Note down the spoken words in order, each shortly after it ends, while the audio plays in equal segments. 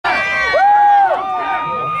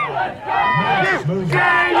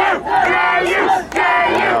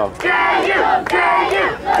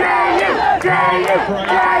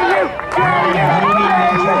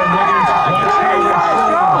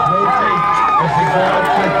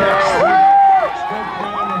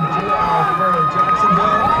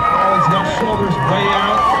Shoulders way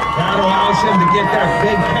out. That allows him to get that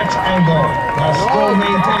big catch angle. Now still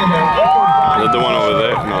maintain that upper body. Is that the one over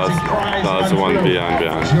there? No, that's the one behind.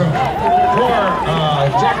 For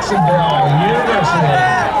Jacksonville University.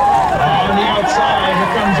 On the outside, here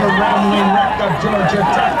comes a rumbling wreck of Georgia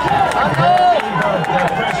Tech. The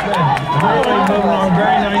freshman really moving along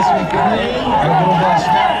very nicely. Clean. A little bit of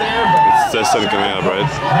snap there. It's Sesson coming up, right?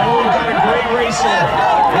 Now we've got a great race here.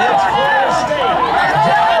 It's Florida State.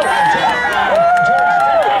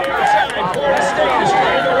 Florida State is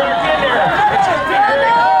trying to work in there. It's going to be very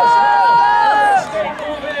close. Florida State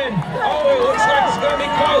moving. Oh, it looks like it's going to be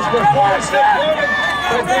close, but Florida State moving.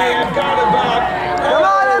 But they have got about... Come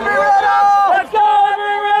on, Everett! Let's go,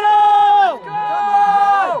 Everett! Go!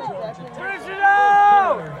 Finish it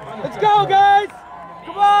out! Let's go, guys!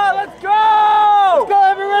 Come on, let's go! Let's go,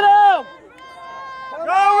 Everett!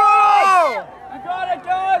 Go, Riddle! You got it,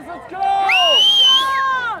 guys! Let's go!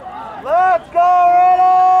 Let's go,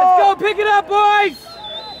 Riddle! Let's go, pick it up, boys!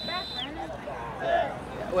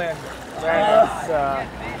 Where? That's,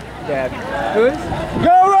 Dad. Who is?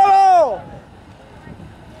 Go, Riddle!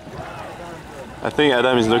 I think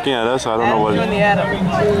Adam is looking at us, so I don't know what. Doing the Adam.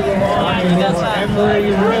 Emory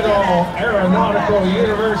Riddle, Aeronautical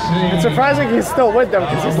University. It's surprising he's still with them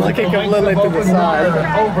because he's looking completely to the side.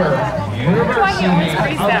 Over University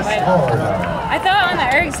of Florida. I thought on the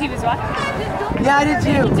Ergs he was watching. Yeah, I did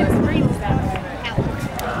too. He just breathed.